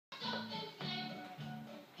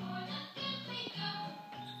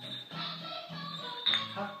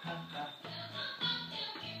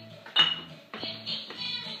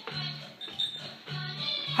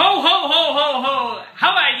Ho, ho, ho, ho, ho!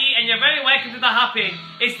 How are ye? And you're very welcome to the Hop In.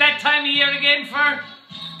 It's that time of year again for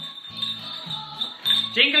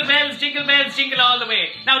jingle bells, jingle all the way.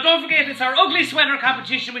 Now don't forget, it's our ugly sweater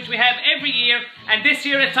competition which we have every year, and this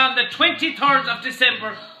year it's on the 23rd of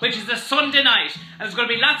December, which is a Sunday night. And there's going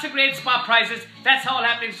to be lots of great spot prizes. That's all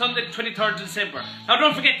happening Sunday 23rd of December. Now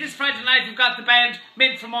don't forget, this Friday night we've got the band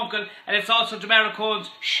Mint from Uncle, and it's also Jamara Cohen's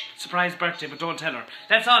surprise birthday, but don't tell her.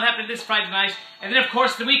 That's all happening this Friday night. And then of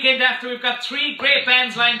course the weekend after we've got 3 great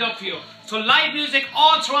bands lined up for you. So live music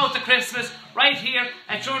all throughout the Christmas, right here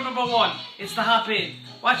at your number 1. It's the Hop In.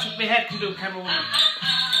 Watch what my head can do, camera woman.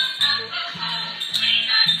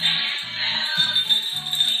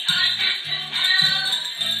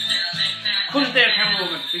 Put it there, camera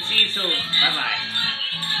woman. We'll see you soon. Bye bye.